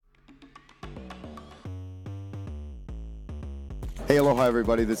Hey, aloha,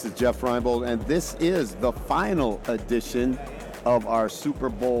 everybody. This is Jeff Reinebold, and this is the final edition of our Super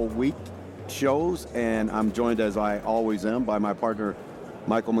Bowl week shows. And I'm joined, as I always am, by my partner,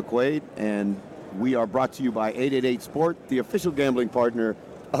 Michael McQuaid. And we are brought to you by 888 Sport, the official gambling partner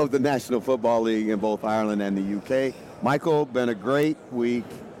of the National Football League in both Ireland and the UK. Michael, been a great week,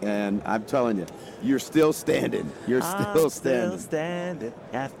 and I'm telling you, you're still standing. I'm still standing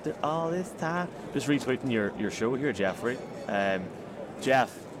after all this time. Just retweeting your show here, Jeffrey.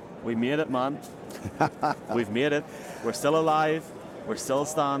 Jeff, we made it, man. We've made it. We're still alive. We're still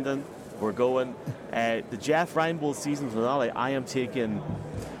standing. We're going. The Jeff Reinebold season finale. I'm taking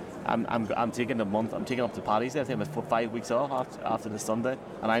a month. I'm taking up to Paddy's Day. I think I'm for 5 weeks off after the Sunday,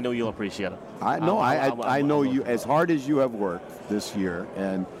 and I know you'll appreciate it. I know you. As hard as you have worked this year,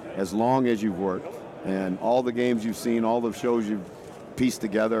 and as long as you've worked, and all the games you've seen, all the shows you've pieced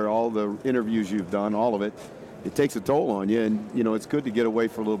together, all the interviews you've done, all of it, it takes a toll on you. And you know, it's good to get away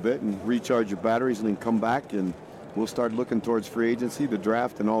for a little bit and recharge your batteries, and then come back, and we'll start looking towards free agency, the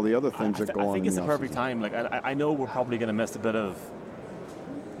draft, and all the other things that go on. I think it's the perfect time. Like I know we're probably going to miss a bit of.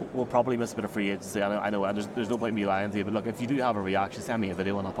 We'll probably miss a bit of free agency. I know. And there's no point in me lying to you. But look, if you do have a reaction, send me a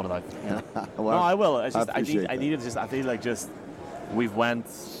video and I'll put it out. You know? Well, no, I will. It's just I feel like we've went.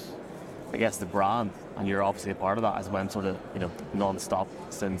 I guess the brand, and you're obviously a part of that, has went sort of non-stop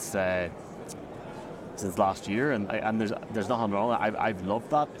since last year. And there's nothing wrong. I've loved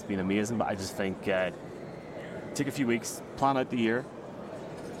that. It's been amazing. But I just think take a few weeks, plan out the year,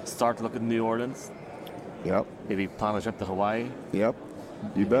 start to look at New Orleans. Yep. Maybe plan a trip to Hawaii. Yep.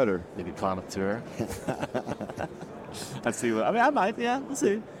 You better. Maybe plan a tour. Let's see. I might. Yeah, we'll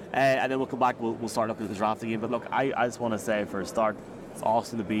see. And then we'll come back. We'll start looking at the draft again. But look, I just want to say for a start, it's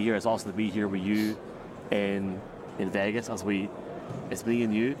awesome to be here. It's awesome to be here with you in Vegas. It's me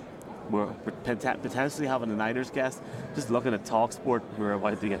and you. We're potentially having a Niners guest. Just looking at TalkSport, we're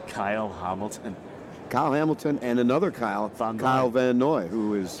about to get Kyle Hamilton and another Kyle Van Noy,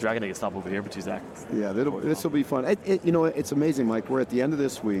 who is... Dragging to stop over here for 2 seconds. Yeah, this will be fun. It's amazing, Mike. We're at the end of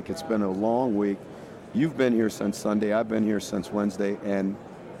this week. It's been a long week. You've been here since Sunday. I've been here since Wednesday. And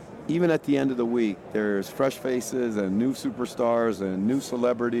even at the end of the week, there's fresh faces and new superstars and new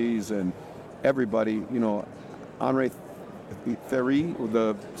celebrities and everybody. You know, Henri Thierry,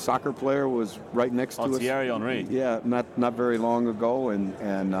 the soccer player, was right next to us. Thierry Henry. Yeah, not very long ago.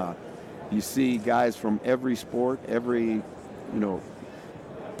 And you see guys from every sport,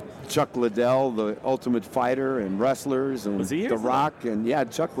 Chuck Liddell, the Ultimate Fighter, and wrestlers, and The Rock, and yeah,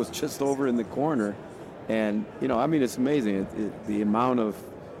 Chuck was just over in the corner, and it's amazing the amount of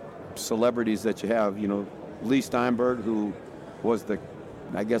celebrities that you have. Lee Steinberg, who was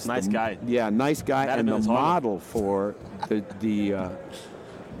nice guy. Yeah, nice guy, and the model for the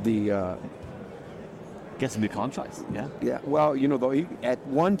Get some new contracts, yeah. Yeah, well, though, at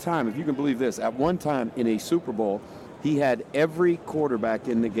one time, if you can believe this, at one time in a Super Bowl, he had every quarterback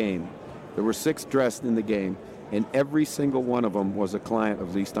in the game. There were 6 dressed in the game, and every single one of them was a client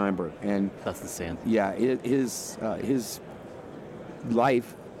of Lee Steinberg. And that's insane. Yeah, his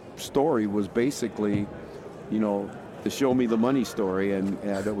life story was basically, the Show Me the Money story, and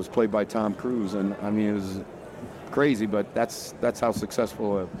that was played by Tom Cruise. And I mean, it was crazy, but that's how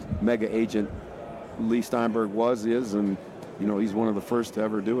successful a mega agent Lee Steinberg is, and he's one of the first to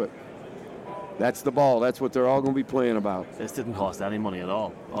ever do it. That's the ball. That's what they're all going to be playing about. This didn't cost any money at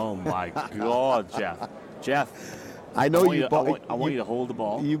all. Oh my God, Jeff. I know you bought. I want you to hold the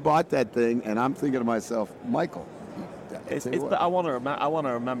ball. You bought that thing, and I'm thinking to myself, Michael. I want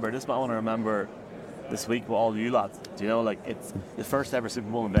to remember this. But I want to remember this week with all you lads. It's the first ever Super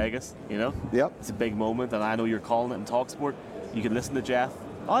Bowl in Vegas. Yep. It's a big moment, and I know you're calling it in TalkSport. You can listen to Jeff.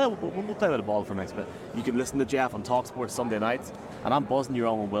 Oh, yeah, we'll play with the ball for next bit. You can listen to Jeff on TalkSport Sunday nights, and I'm buzzing your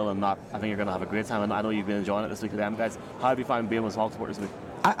own will and that. I think you're going to have a great time, and I know you've been enjoying it this week with them guys. How have you found being with TalkSport this week?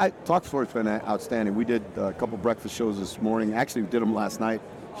 TalkSport's been outstanding. We did a couple breakfast shows this morning. Actually, we did them last night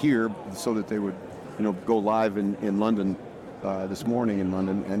here so that they would, go live in London this morning in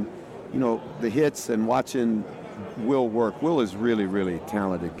London. And, the hits and watching Will work. Will is really, really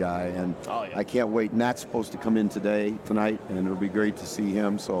talented guy, and I can't wait. Nat's supposed to come in tonight, and it'll be great to see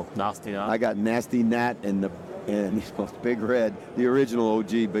him. So Nasty Nat. I got Nasty Nat and Big Red, the original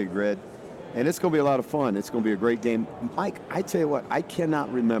OG Big Red, and it's going to be a lot of fun. It's going to be a great game. Mike, I tell you what, I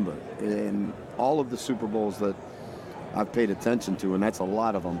cannot remember in all of the Super Bowls that I've paid attention to, and that's a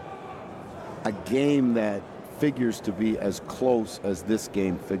lot of them, a game that figures to be as close as this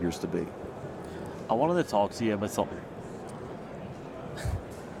game figures to be. I wanted to talk to you about something.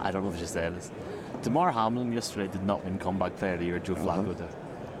 I don't know if I should say this. Damar Hamlin yesterday did not win Comeback Player of the Year. Joe Flacco did.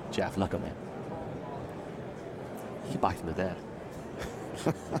 Jeff, look at me. He back from the dead.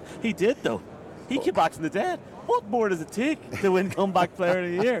 He did, though. He came back from the dead. What more does it take to win Comeback Player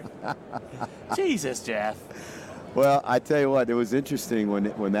of the Year? Jesus, Jeff. Well, I tell you what, it was interesting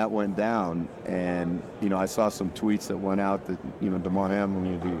when that went down, and I saw some tweets that went out that DeMar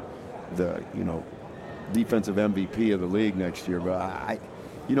Hamlin will be the defensive MVP of the league next year. But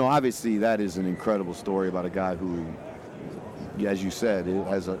obviously that is an incredible story about a guy who, as you said,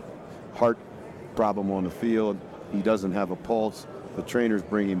 has a heart problem on the field. He doesn't have a pulse. The trainers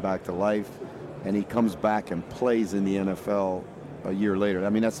bring him back to life, and he comes back and plays in the NFL a year later. I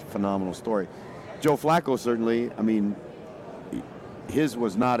mean, that's a phenomenal story. Joe Flacco, certainly, his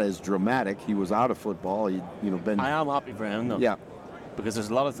was not as dramatic. He was out of football. He'd been. I am happy for him, though. Yeah. Because there's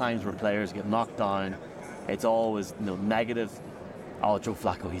a lot of times where players get knocked down. It's always negative. Oh, Joe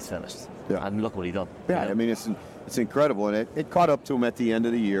Flacco, he's finished. Yeah. And look what he done. Yeah, I mean, it's incredible, and it caught up to him at the end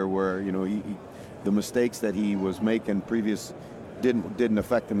of the year, where the mistakes that he was making previous didn't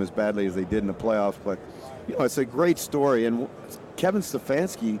affect him as badly as they did in the playoffs. But it's a great story, and Kevin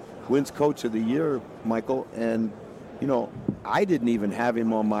Stefanski wins Coach of the Year, Michael, and I didn't even have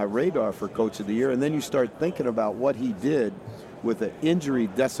him on my radar for Coach of the Year. And then you start thinking about what he did with an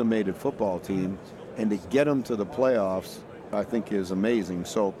injury-decimated football team, and to get them to the playoffs, I think is amazing.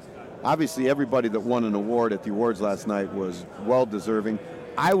 So obviously everybody that won an award at the awards last night was well-deserving.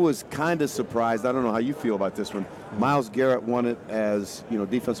 I was kind of surprised. I don't know how you feel about this one. Myles Garrett won it as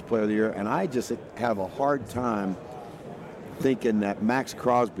Defensive Player of the Year, and I just have a hard time thinking that Max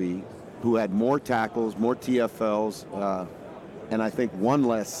Crosby, who had more tackles, more TFLs, and I think one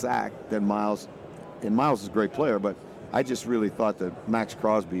less sack than Myles, and Myles is a great player, but I just really thought that Max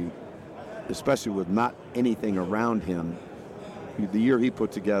Crosby, especially with not anything around him, the year he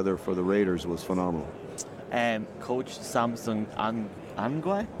put together for the Raiders was phenomenal. Coach Samson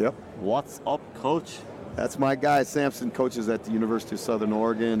Angwe? Yep. What's up, Coach? That's my guy. Samson coaches at the University of Southern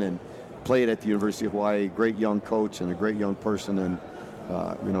Oregon and played at the University of Hawaii. Great young coach and a great young person, and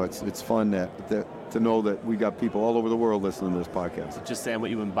it's fun to know that we got people all over the world listening to this podcast. Just saying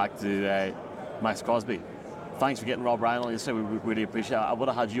what you went back to Max Crosby. Thanks for getting Rob Ryan on yesterday. We really appreciate it. I would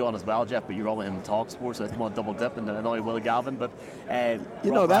have had you on as well, Jeff, but you're only in Talk Sports, so I come on double dip, and then I know you will, Gavin. But I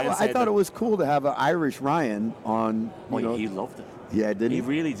thought it was cool to have an Irish Ryan on. He loved it. Yeah, didn't he? He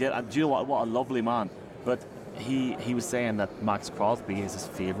really did. And do you know what a lovely man. But he was saying that Max Crosby is his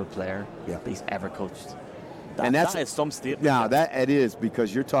favorite player that he's ever coached. That is some statement. Yeah, that it is,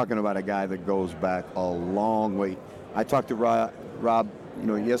 because you're talking about a guy that goes back a long way. I talked to Rob.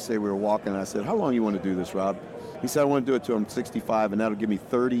 Yesterday we were walking, and I said, "How long you want to do this, Rob?" He said, "I want to do it till I'm 65, and that'll give me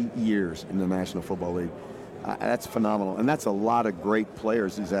 30 years in the National Football League." That's phenomenal, and that's a lot of great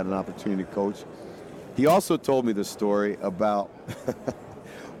players he's had an opportunity to coach. He also told me the story about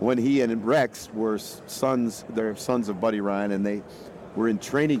when he and Rex were sons. They're sons of Buddy Ryan, and they were in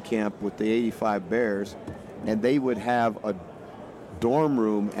training camp with the '85 Bears, and they would have a dorm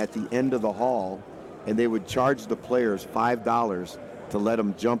room at the end of the hall, and they would charge the players $5 to let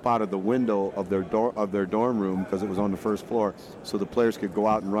them jump out of the window of their dorm room, because it was on the first floor, so the players could go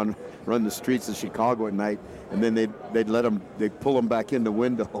out and run the streets of Chicago at night, and then they'd pull them back in the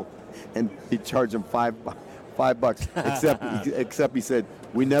window, and he'd charge them $5. Except he said,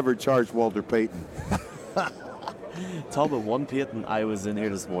 "We never charged Walter Payton." Talk about one Payton. I was in here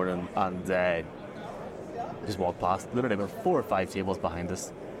this morning and just walked past. Literally, there were 4 or 5 tables behind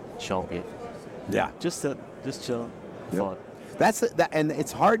us. Sean Payton. Yeah, just chill. Yep. And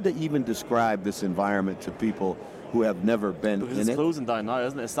it's hard to even describe this environment to people who have never been because in it's it. Closing down now,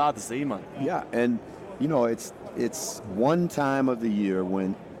 isn't it? It's sad to see, man. Yeah, and it's one time of the year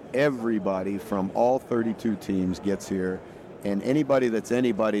when everybody from all 32 teams gets here, and anybody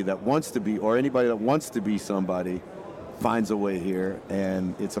that wants to be, or anybody that wants to be somebody, finds a way here.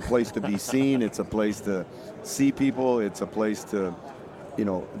 And it's a place to be seen. It's a place to see people. It's a place to,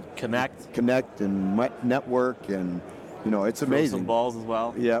 connect and network, and. It's amazing. Some balls as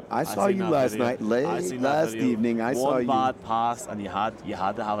well. Yeah, I saw you last night, last evening. I saw you. One bad pass, and you had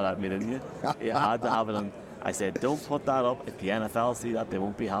to have it at me, didn't you? You had to have it. And I said, don't put that up. If the NFL see that, they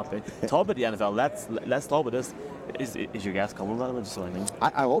won't be happy. Talk about the NFL. Let's talk about this. Is your guest coming? Just so I know.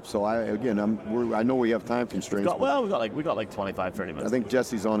 I hope so. I know we have time constraints. We got like 25, 30 minutes. I think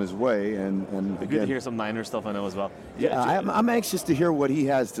Jesse's on his way, and it'd be good to hear some Niners stuff. I know as well. Yeah, I'm anxious to hear what he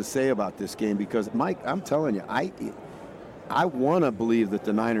has to say about this game, because Mike, I'm telling you, I want to believe that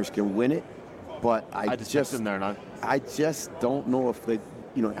the Niners can win it, but I just in there now. I just don't know if they.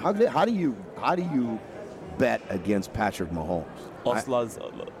 How do you bet against Patrick Mahomes? Us lads,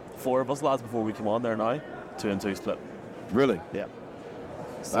 4 of us lads before we came on there now, 2-2 split. Really? Yeah.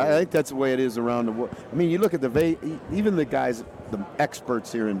 So, I think that's the way it is around the world. I mean, you look at even the guys the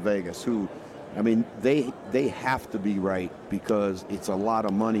experts here in Vegas who, I mean, they have to be right because it's a lot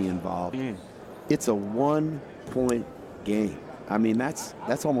of money involved. It's a 1-point game. I mean, that's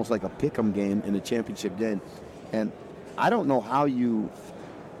almost like a pick'em game in a championship game. And I don't know how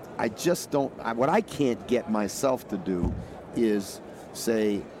I just don't, what I can't get myself to do is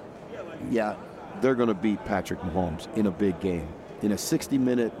say, yeah, they're going to beat Patrick Mahomes in a big game. In a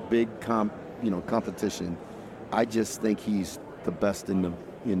 60-minute big competition, I just think he's the best in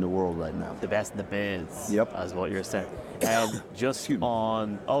the world right now. The best in the biz. Yep. That's what you're saying. Just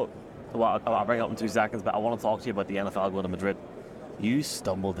on, I'll bring it up in 2 seconds, but I want to talk to you about the NFL going to Madrid. You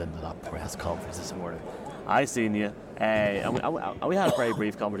stumbled into that press conference this morning. I seen you, and we had a very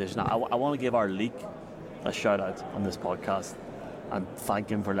brief conversation. I want to give our leak a shout out on this podcast and thank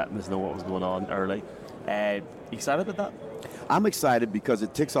him for letting us know what was going on early. You excited about that? I'm excited because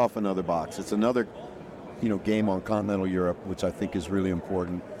it ticks off another box. It's another, game on continental Europe, which I think is really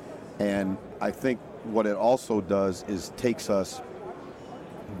important. And I think what it also does is takes us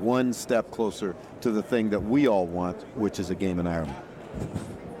one step closer to the thing that we all want, which is a game in Ireland.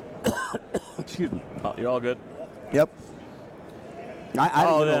 Excuse me. Oh, you're all good? Yep.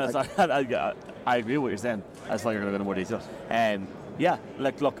 I agree with what you're saying. That's why you're going to go into more detail.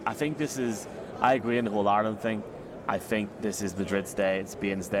 Look, I think I agree in the whole Ireland thing. I think this is Madrid's day, it's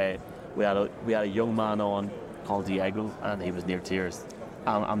Spain's day. We had a young man on called Diego, and he was near tears.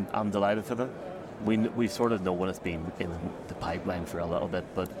 I'm delighted for them. We sort of know when it's been in the pipeline for a little bit,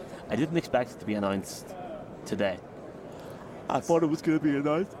 but I didn't expect it to be announced today. I thought it was going to be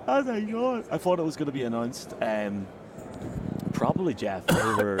announced. Oh my God! I thought it was going to be announced. Probably, Jeff,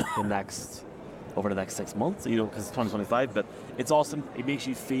 over the next 6 months. Because it's 2025. But it's awesome. It makes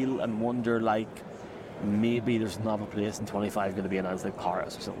you feel and wonder like maybe there's another place in 25 going to be announced, like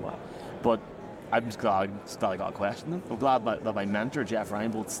Paris or something like that. But I'm just glad I got a question. I'm glad that my mentor Jeff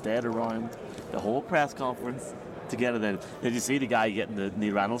Reinebold stayed around the whole press conference to get it in. Did you see the guy getting the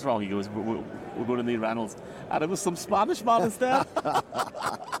Neil Reynolds wrong? He goes, we're going to Neil Reynolds. And it was some Spanish man instead.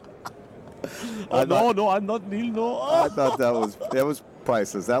 No, I'm not Neil, no. I thought that was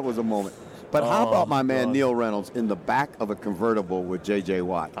priceless. That was a moment. But how about my man Neil Reynolds in the back of a convertible with J.J.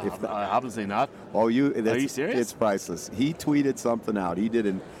 Watt? I haven't seen that. Are you serious? It's priceless. He tweeted something out. He did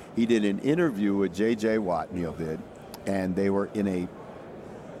an interview with J.J. Watt, Neil did, and they were in a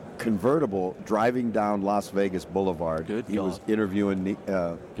convertible driving down Las Vegas Boulevard. He was interviewing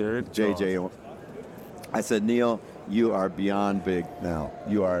J.J. I said, Neil, you are beyond big now.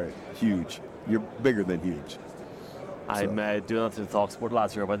 You are huge. You're bigger than huge. I'm doing that to the Talk Sport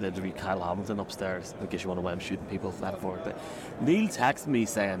lads here about the interview Kyle Hamilton upstairs in case you want to know I'm shooting people flat forward. But Neil texted me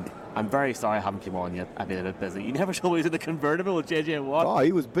saying, I'm very sorry I haven't come on yet. I've been a bit busy. You never showed me in the convertible with JJ Watt. Oh,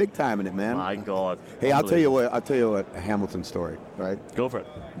 he was big time in it, man. My God. Hey, I'll tell you what, a Hamilton story, right? Go for it.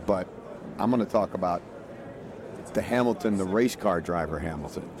 But I'm going to talk about the Hamilton, the race car driver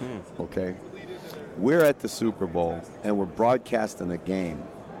Hamilton, okay? We're at the Super Bowl, and we're broadcasting a game.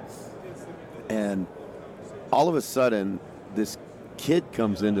 And all of a sudden, this kid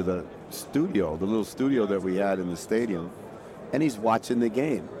comes into the studio, the little studio that we had in the stadium, and he's watching the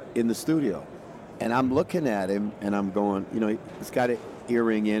game in the studio. And I'm looking at him, and I'm going, he's got an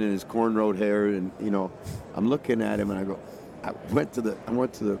earring in and his cornrowed hair, and, I'm looking at him, and I go, I went to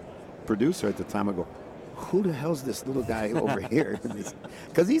the producer at the time, I go, who the hell's this little guy over here?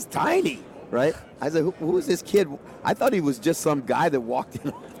 Because he's tiny, right? I said, who is this kid? I thought he was just some guy that walked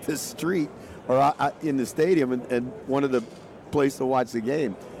in off the street or in the stadium and wanted a place to watch the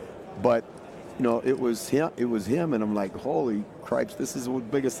game. But, it was him, and I'm like, holy cripes, this is the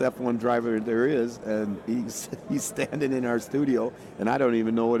biggest F1 driver there is, and he's standing in our studio, and I don't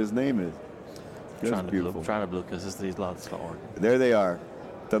even know what his name is. Trying to look, because these lads are. There they are,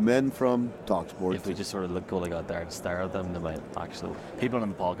 the men from Talk Sports. If we just sort of go like that there and stare at them, they might actually, people on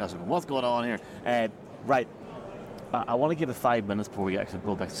the podcast are going, what's going on here? Right. I want to give it 5 minutes before we actually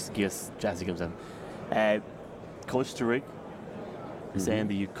go back to case Jesse comes in. Coach Tariq saying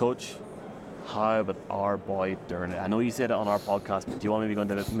that you coach. How about our boy Dermot? I know you said it on our podcast, but do you want me to go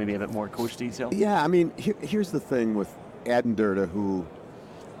into maybe a bit more coach detail? Yeah, I mean, here's the thing with Adam Durda, who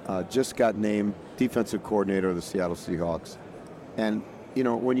just got named defensive coordinator of the Seattle Seahawks. And,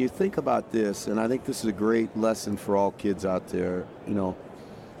 when you think about this, and I think this is a great lesson for all kids out there,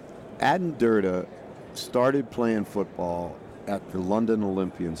 Adam Durda started playing football at the London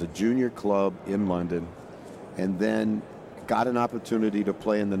Olympians, a junior club in London, and then got an opportunity to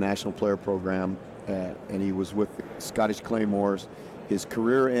play in the National Player Program, and he was with the Scottish Claymores. His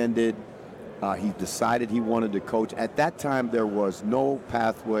career ended. He decided he wanted to coach. At that time, there was no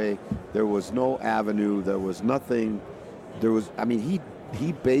pathway. There was no avenue. There was nothing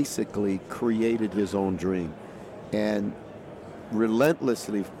he basically created his own dream and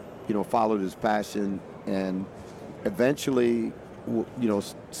relentlessly, followed his passion, and eventually,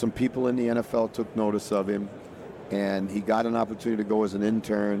 some people in the NFL took notice of him, and he got an opportunity to go as an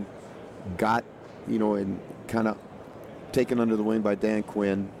intern, got, and kind of taken under the wing by Dan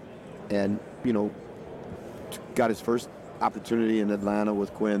Quinn, and, got his first opportunity in Atlanta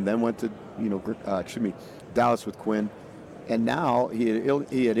with Quinn, then went to, Dallas with Quinn, and now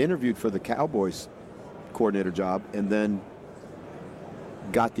he had interviewed for the Cowboys coordinator job, and then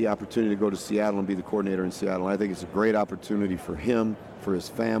got the opportunity to go to Seattle and be the coordinator in Seattle. And I think it's a great opportunity for him, for his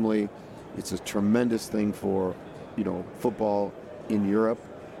family. It's a tremendous thing for, football in Europe,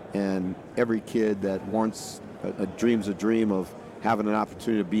 and every kid that wants dreams a dream of having an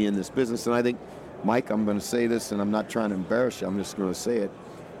opportunity to be in this business. And I think, Mike, I'm going to say this, and I'm not trying to embarrass you, I'm just going to say it.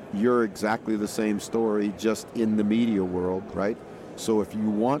 You're exactly the same story, just in the media world, right? So if you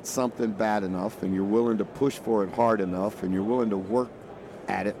want something bad enough, and you're willing to push for it hard enough, and you're willing to work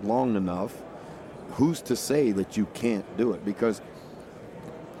at it long enough, who's to say that you can't do it? Because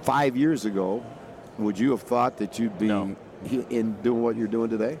 5 years ago, would you have thought that you'd be in doing what you're doing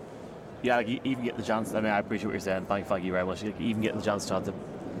today? Yeah, like even get the chance. I mean, I appreciate what you're saying. Thank you very much. Like, even getting the chance to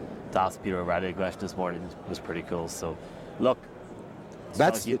ask Peter O'Reilly a question this morning was pretty cool. So, look,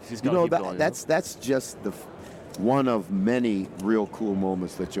 that's just one of many real cool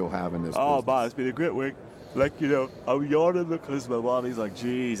moments that you'll have in this. Oh, man, it's been a great week. Like, I'm yawning because my body's like,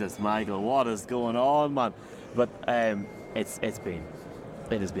 Jesus, Michael, what is going on, man? But it has been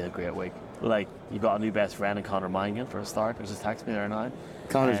a great week. Like, you got a new best friend in Connor Mangan for a start. He just texted me there now.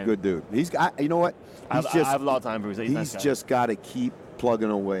 Connor's a good dude. He's got, you know what? I have a lot of time for him. He's just got to keep plugging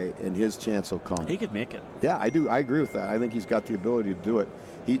away, and his chance will come. He could make it. Yeah, I do. I agree with that. I think he's got the ability to do it.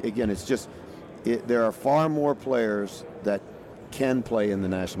 There are far more players that can play in the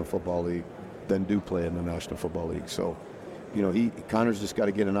National Football League than do play in the National Football League. So, Connor's just got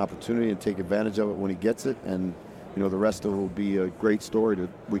to get an opportunity and take advantage of it when he gets it, and the rest of it will be a great story that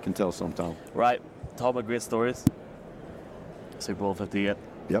we can tell sometime. Right. Talk about great stories. Super Bowl 58.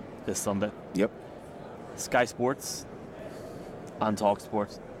 Yep. This Sunday. Yep. Sky Sports and Talk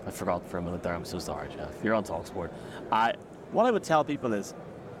Sport. I forgot for a minute there. I'm so sorry, Jeff. You're on Talk Sport. What I would tell people is,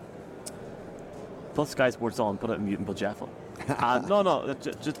 put Sky Sports on, put it in mute, and put Jeff on. No.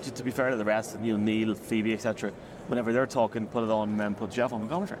 Just to be fair to the rest, Neil, Phoebe, etc. Whenever they're talking, put it on and then put Jeff on the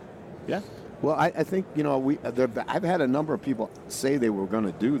commentary. Yeah. Well, I think I've had a number of people say they were going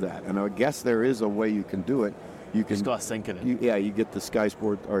to do that, and I guess there is a way you can do it. You can just got to sync it in. You get the Sky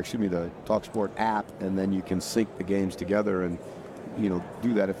Sport, the Talk Sport app, and then you can sync the games together and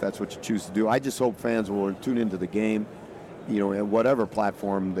do that if that's what you choose to do. I just hope fans will tune into the game, and whatever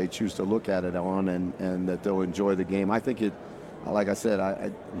platform they choose to look at it on, and that they'll enjoy the game. I think it, like I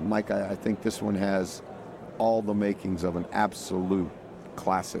said, Mike, I think this one has all the makings of an absolute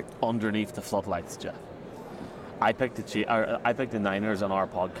classic. Underneath the floodlights, Jeff. I picked the Niners on our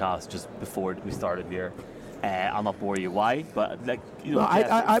podcast just before we started here. I'll not bore you why, but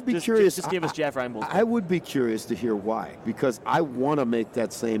I'd be curious. Just give us Jeff Reinebold. I would be curious to hear why, because I want to make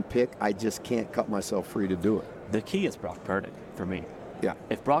that same pick. I just can't cut myself free to do it. The key is Brock Purdy for me. Yeah.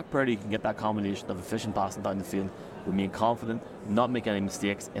 If Brock Purdy can get that combination of efficient passing down the field, remain confident, not make any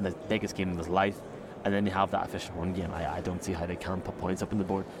mistakes in the biggest game of his life, and then you have that efficient run game, I don't see how they can put points up on the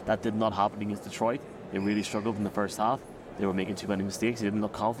board. That did not happen against Detroit. They really struggled in the first half. They were making too many mistakes. They didn't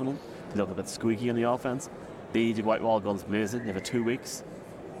look confident. They looked a bit squeaky on the offense. The white wall guns blazing. They have 2 weeks.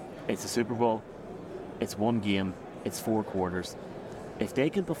 It's a Super Bowl. It's one game. It's 4 quarters. If they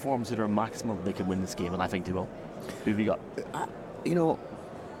can perform to their maximum, they can win this game, and I think they will. Who have you got?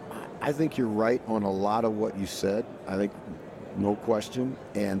 I think you're right on a lot of what you said. I think no question,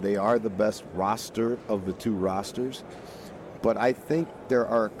 and they are the best roster of the 2 rosters. But I think there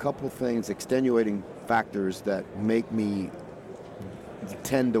are a couple things, extenuating factors, that make me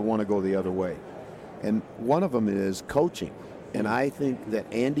tend to want to go the other way. And one of them is coaching. And I think that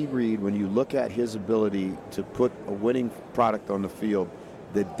Andy Reid, when you look at his ability to put a winning product on the field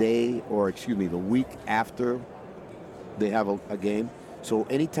the week after they have a game. So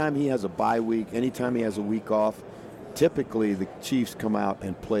anytime he has a bye week, anytime he has a week off, typically the Chiefs come out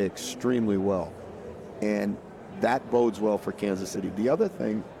and play extremely well. And that bodes well for Kansas City. The other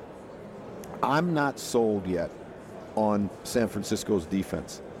thing, I'm not sold yet on San Francisco's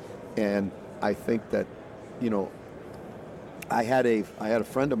defense. And I think that, I had a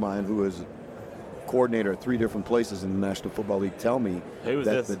friend of mine who is coordinator at 3 different places in the National Football League tell me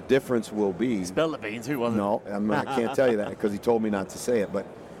that the difference will be. Spill the beans. Who was it? No, I can't tell you that because he told me not to say it. But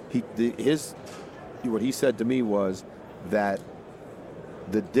what he said to me was that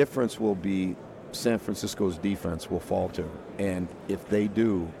the difference will be San Francisco's defense will falter. And if they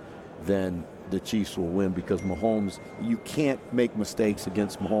do, then the Chiefs will win, because Mahomes, you can't make mistakes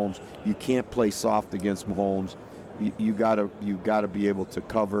against Mahomes. You can't play soft against Mahomes. You gotta be able to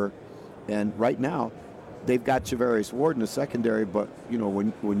cover. And right now, they've got Javarius Ward in the secondary, but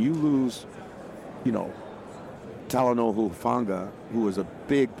when you lose, Talanoa Hufanga, who was a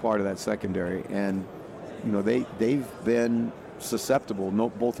big part of that secondary, and they've been susceptible,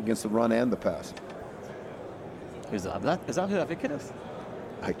 both against the run and the pass. Is that who that kid is?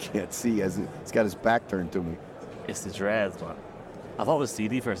 I can't see, as he's got his back turned to me. It's the dreads, man. I thought it was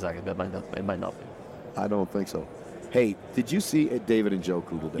CD for a second, but it might not be. I don't think so. Hey, did you see David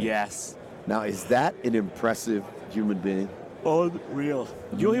Njoku today? Yes. Now, is that an impressive human being? Unreal.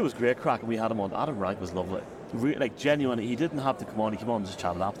 He was great crack, and we had him on. Adam Wright was lovely. Genuinely, he didn't have to come on. He came on and just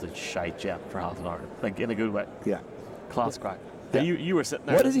chatted absolute shite Jeff for half an hour, in a good way. Yeah. Class crack. Yeah. You were sitting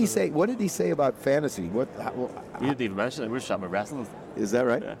there. What did he say? What did he say about fantasy? We didn't even mention it. We were chatting about wrestling. Is that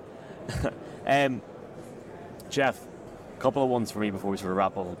right? Yeah. Jeff, a couple of ones for me before we sort of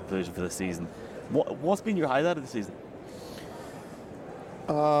wrap up the conclusion for the season. What's been your highlight of the season?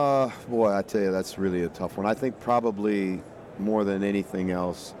 Boy, I tell you, that's really a tough one. I think probably more than anything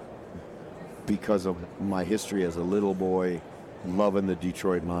else, because of my history as a little boy, loving the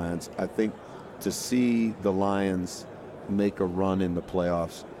Detroit Lions. I think to see the Lions make a run in the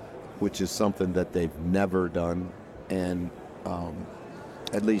playoffs, which is something that they've never done, and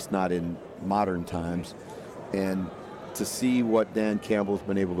at least not in modern times, and to see what Dan Campbell's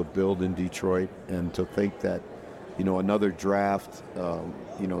been able to build in Detroit, and to think that another draft,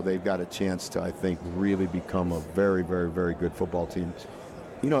 they've got a chance to, I think, really become a very, very, very good football team.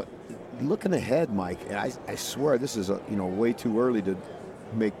 Looking ahead, Mike, and I swear this is way too early to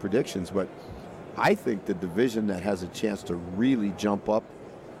make predictions, but I think the division that has a chance to really jump up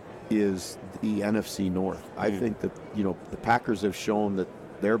is the NFC North. I think that the Packers have shown that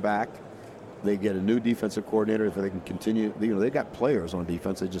they're back. They get a new defensive coordinator. If they can continue, they've got players on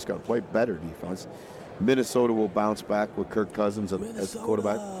defense. They just got to play better defense. Minnesota will bounce back with Kirk Cousins as the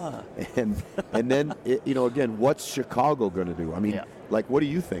quarterback. And then, again, what's Chicago going to do? I mean, what do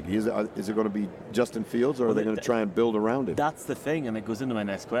you think? Is it going to be Justin Fields, or are they going to try and build around it? That's the thing, and it goes into my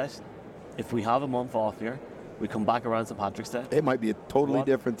next question. If we have a month off here, we come back around St. Patrick's Day. It might be a totally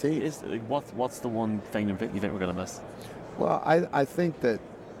different team. What's the one thing you think we're going to miss? Well, I think that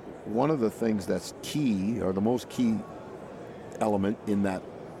one of the things that's key, or the most key element in that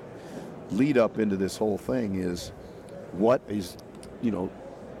lead up into this whole thing, is what is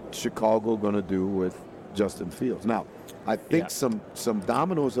Chicago going to do with Justin Fields. Now, I think some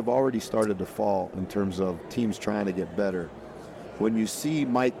dominoes have already started to fall in terms of teams trying to get better. When you see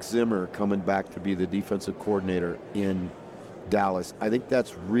Mike Zimmer coming back to be the defensive coordinator in Dallas, I think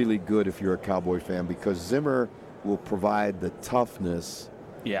that's really good if you're a Cowboy fan, because Zimmer will provide the toughness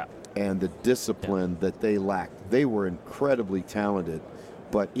and the discipline that they lacked. They were incredibly talented,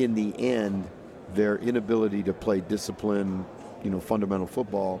 but in the end, their inability to play disciplined, fundamental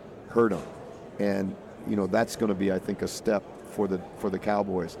football hurt them. And, that's going to be, I think, a step for the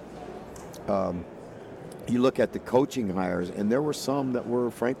Cowboys. You look at the coaching hires, and there were some that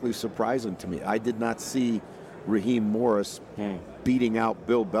were frankly surprising to me. I did not see Raheem Morris beating out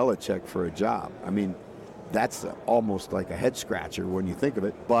Bill Belichick for a job. I mean, that's almost like a head scratcher when you think of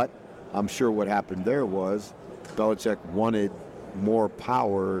it. But I'm sure what happened there was Belichick wanted more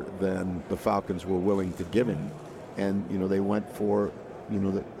power than the Falcons were willing to give him. And, they went for,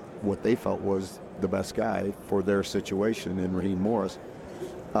 what they felt was the best guy for their situation in Raheem Morris.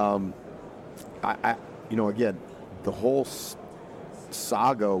 Again, the whole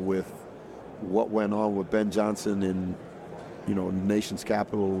saga with what went on with Ben Johnson in, nation's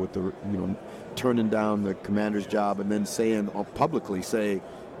capital with the, turning down the commander's job and then saying publicly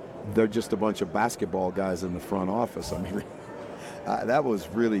they're just a bunch of basketball guys in the front office. I mean, that was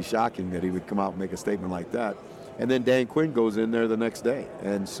really shocking that he would come out and make a statement like that. And then Dan Quinn goes in there the next day.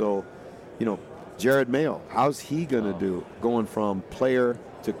 And so, Jared Mayo, how's he going to do going from player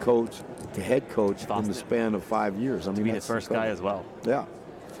to coach to head coach in the span of 5 years? I mean, to be the first guy as well. Yeah.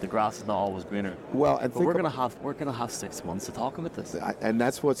 The grass is not always greener. Well, and we're gonna have 6 months to talk about this. And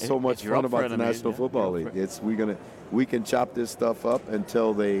that's what's so much fun about the National Football League. We can chop this stuff up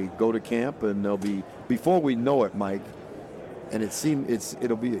until they go to camp, and they'll be, before we know it, Mike. And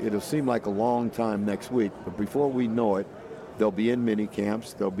it'll seem like a long time next week, but before we know it, they'll be in mini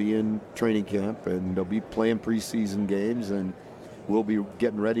camps, they'll be in training camp, and they'll be playing preseason games, and we'll be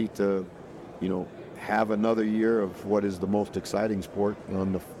getting ready to, have another year of what is the most exciting sport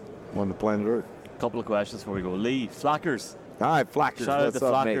on the planet Earth. couple of questions before we go. Lee, Flackers. All right, Flackers. Shout out What's to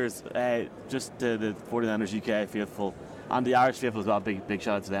up, Flackers. Just the 49ers UK faithful and the Irish faithful as well. Big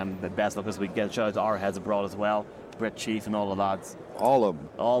shout out to them. The best luck this week. Get a shout out to our heads abroad as well. Brett Chief and all the lads. All of them.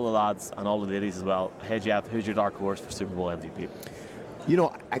 All the lads and all the ladies as well. Hey Jeff, who's your dark horse for Super Bowl MVP? You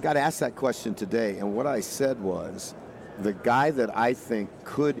know, I got asked that question today, and what I said was the guy that I think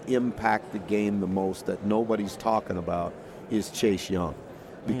could impact the game the most that nobody's talking about is Chase Young.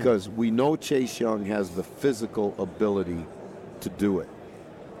 Because we know Chase Young has the physical ability to do it.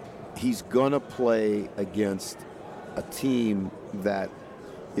 He's going to play against a team that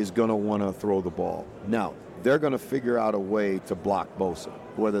is going to want to throw the ball. Now, they're going to figure out a way to block Bosa,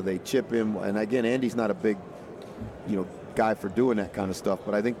 whether they chip him. And again, Andy's not a big, guy for doing that kind of stuff,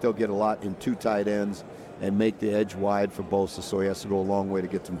 but I think they'll get a lot in 2 tight ends and make the edge wide for Bosa, so he has to go a long way to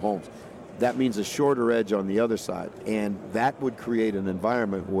get to Mahomes. That means a shorter edge on the other side, and that would create an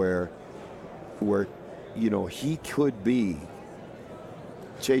environment where he could be,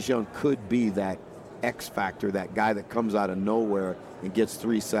 Chase Young could be that X factor, that guy that comes out of nowhere and gets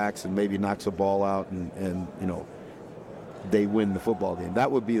 3 sacks and maybe knocks a ball out and they win the football game.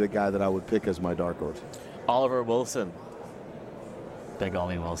 That would be the guy that I would pick as my dark horse. Oliver Wilson. Big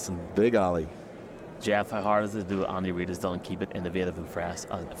Ollie Wilson. Big Ollie. Jeff, how hard is it to do what Andy Reid has done and keep it innovative and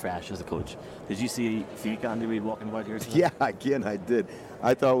fresh as a coach? Did you see Andy Reid walking about here today? Yeah, again, I did.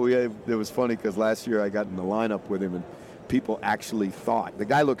 I thought it was funny because last year I got in the lineup with him and people actually thought, the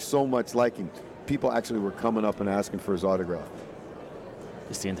guy looked so much like him, people actually were coming up and asking for his autograph.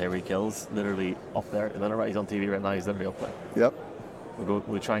 Just seeing Tyreek Hill's literally up there. He's on TV right now, he's literally up there. Yep.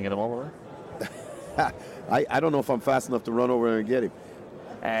 We'll try and get him over there. I don't know if I'm fast enough to run over there and get him.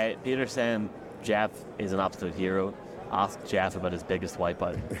 Peter saying Jeff is an absolute hero. Ask Jeff about his biggest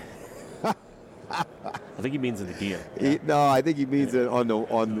wipeout. I think he means in the gear. Yeah. No, I think he means it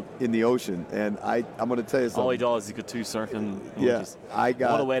in the ocean. And I'm going to tell you something. All he does is he got 2 surfing. Yeah,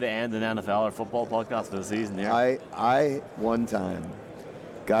 what a way to end an NFL or football podcast for the season here. I one time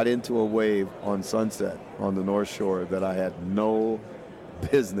got into a wave on Sunset on the North Shore that I had no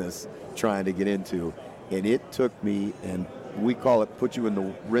business trying to get into, and it took me, and we call it put you in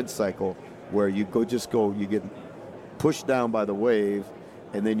the rinse cycle, where you get pushed down by the wave,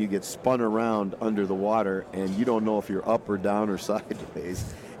 and then you get spun around under the water, and you don't know if you're up or down or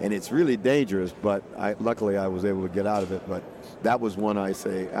sideways, and it's really dangerous. But luckily I was able to get out of it. But that was one I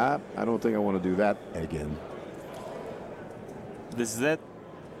say, I don't think I want to do that again. This is it.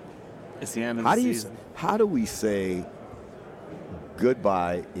 It's the end of the season. How do we say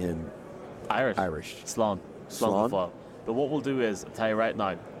goodbye in Irish? Slán. But what we'll do is, I'll tell you right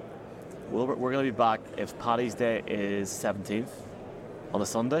now, we're going to be back if Paddy's Day is 17th on a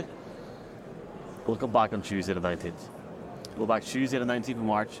Sunday. We'll come back on Tuesday the 19th. We'll back Tuesday the 19th of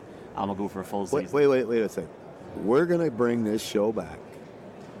March, and we'll go for a full season. Wait a second. We're going to bring this show back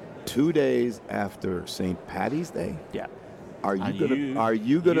 2 days after St. Paddy's Day? Yeah. Are you going to be prepared?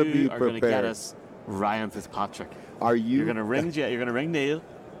 You're going to get us Ryan Fitzpatrick. You're going to ring Neil.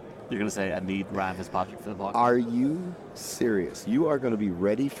 You're going to say, I need Ryan Fitzpatrick for the podcast. Are you serious? You are going to be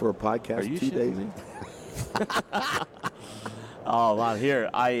ready for a podcast 2 days? Oh man, here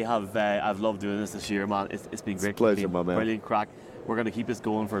I've loved doing this year, man. It's been great. Pleasure, my man. Brilliant crack. We're going to keep this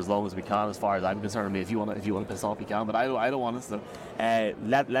going for as long as we can, as far as I'm concerned. I mean, if you want to piss off, you can, but I don't want us to.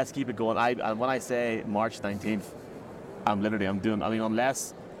 Let's keep it going. And when I say March 19th, I'm doing. I mean,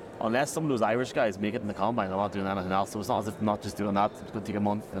 unless some of those Irish guys make it in the combine, I'm not doing anything else. So it's not as if I'm not just doing that. It's going to take a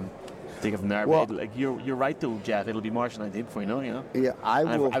month and take it from there. Well, but you're right though, Jeff. It'll be March 19th before you know. Yeah, I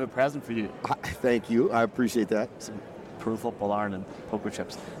have a present for you. Thank you. I appreciate that. Some Pro Football Ireland poker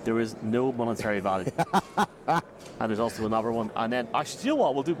chips. There is no monetary value. And there's also another one. And then, actually, you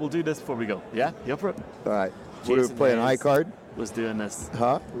know what? We'll do this before we go. Yeah? You up for it? All right. We're playing high card? Was doing this.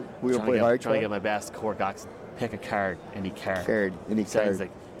 Huh? We're going to play high card? Trying to get my best Cork accent. Pick a card. Any card. Sounds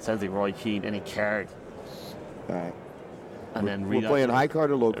like Roy Keane. Any card. All right. And then we're playing high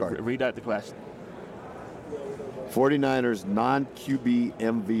card or low card? Read out the question. 49ers non-QB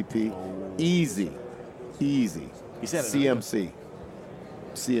MVP. Easy. You said it.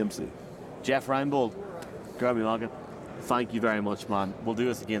 CMC. Jeff Reinebold, Grammy Logan, thank you very much, man. We'll do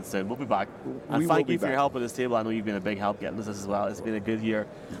this again soon. We'll be back. And thank you for your help at this table. I know you've been a big help getting this as well. It's been a good year,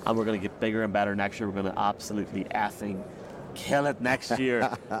 and we're going to get bigger and better next year. We're going to absolutely effing kill it next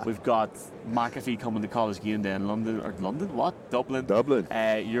year. We've got McAfee coming to College Game Day in Dublin.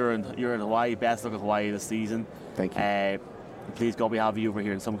 You're in Hawaii. Best luck at Hawaii this season. Thank you. Please God, we have you over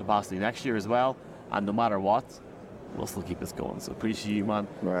here in some capacity next year as well. And no matter what, we'll still keep this going. So appreciate you, man.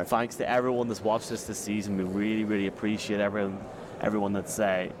 Right. Thanks to everyone that's watched this season. We really, really appreciate everyone that's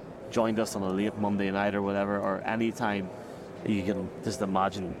joined us on a late Monday night or whatever, or any time, you can just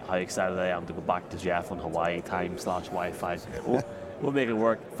imagine how excited I am to go back to Jeff on Hawaii time / Wi-Fi. We'll make it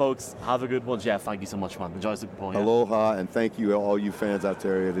work. Folks, have a good one. Jeff, thank you so much, man. Enjoy Super Bowl. Yeah? Aloha, and thank you, all you fans out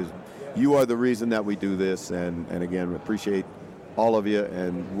there. You are the reason that we do this, and again, appreciate all of you,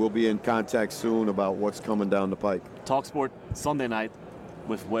 and we'll be in contact soon about what's coming down the pike. TalkSport Sunday night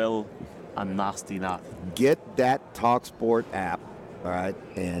with Will and Nasty Nat. Get that TalkSport app, all right,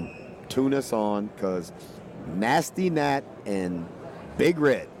 and tune us on, because Nasty Nat and Big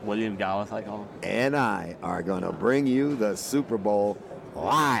Red, William Gallup, I call him, and I are going to bring you the Super Bowl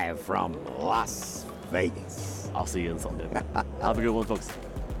live from Las Vegas. I'll see you on Sunday. Have a good one, folks.